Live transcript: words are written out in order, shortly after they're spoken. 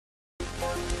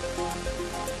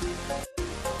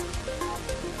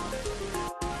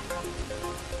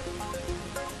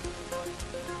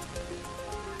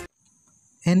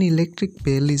An electric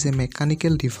bell is a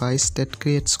mechanical device that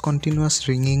creates continuous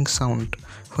ringing sound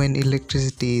when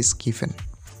electricity is given.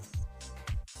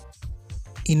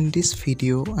 In this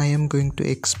video, I am going to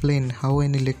explain how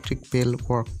an electric bell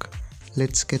works.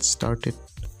 Let's get started.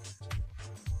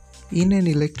 In an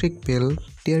electric bell,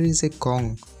 there is a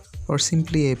gong or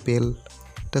simply a bell,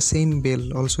 the same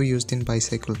bell also used in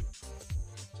bicycle.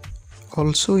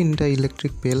 Also in the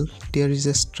electric bell, there is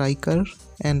a striker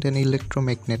and an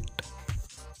electromagnet.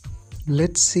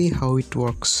 Let's see how it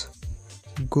works.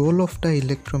 Goal of the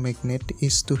electromagnet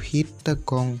is to hit the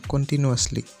gong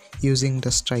continuously using the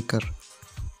striker.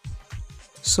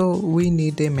 So we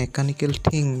need a mechanical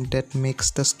thing that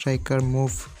makes the striker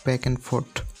move back and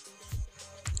forth.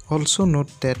 Also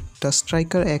note that the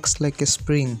striker acts like a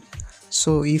spring,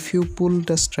 so if you pull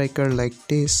the striker like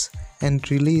this and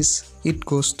release, it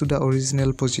goes to the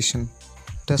original position.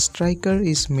 The striker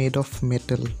is made of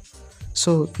metal,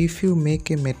 so if you make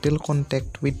a metal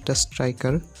contact with the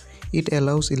striker, it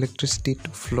allows electricity to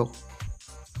flow.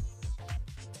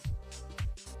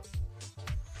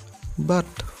 But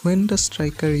when the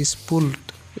striker is pulled,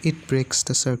 it breaks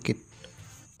the circuit.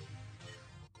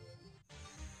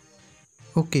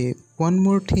 Okay, one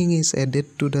more thing is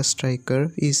added to the striker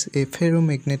is a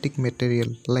ferromagnetic material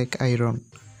like iron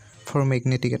for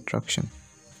magnetic attraction.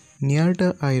 Near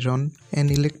the iron, an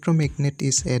electromagnet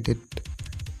is added.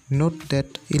 Note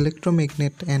that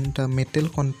electromagnet and the metal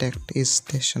contact is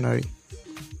stationary.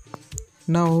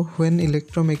 Now when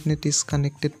electromagnet is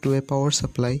connected to a power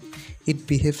supply, it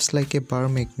behaves like a bar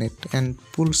magnet and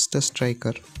pulls the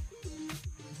striker.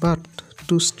 But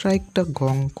to strike the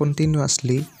gong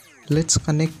continuously, let's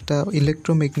connect the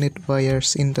electromagnet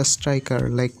wires in the striker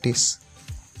like this.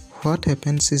 What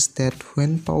happens is that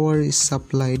when power is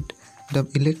supplied, the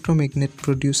electromagnet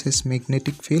produces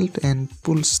magnetic field and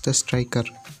pulls the striker.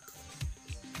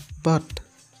 But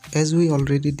as we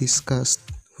already discussed,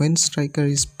 when striker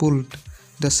is pulled,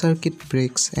 the circuit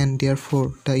breaks and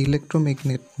therefore the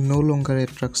electromagnet no longer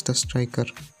attracts the striker.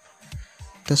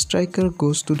 The striker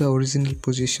goes to the original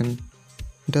position.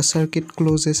 The circuit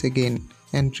closes again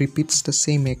and repeats the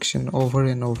same action over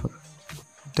and over.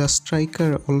 The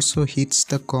striker also hits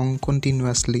the gong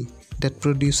continuously that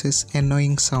produces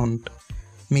annoying sound,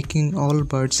 making all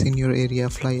birds in your area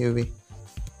fly away.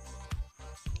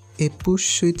 A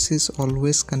push switch is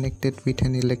always connected with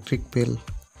an electric bell.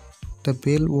 The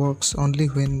bell works only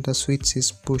when the switch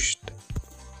is pushed.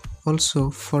 Also,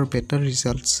 for better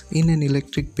results, in an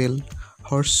electric bell,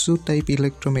 horseshoe type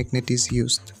electromagnet is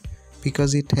used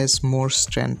because it has more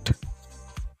strength.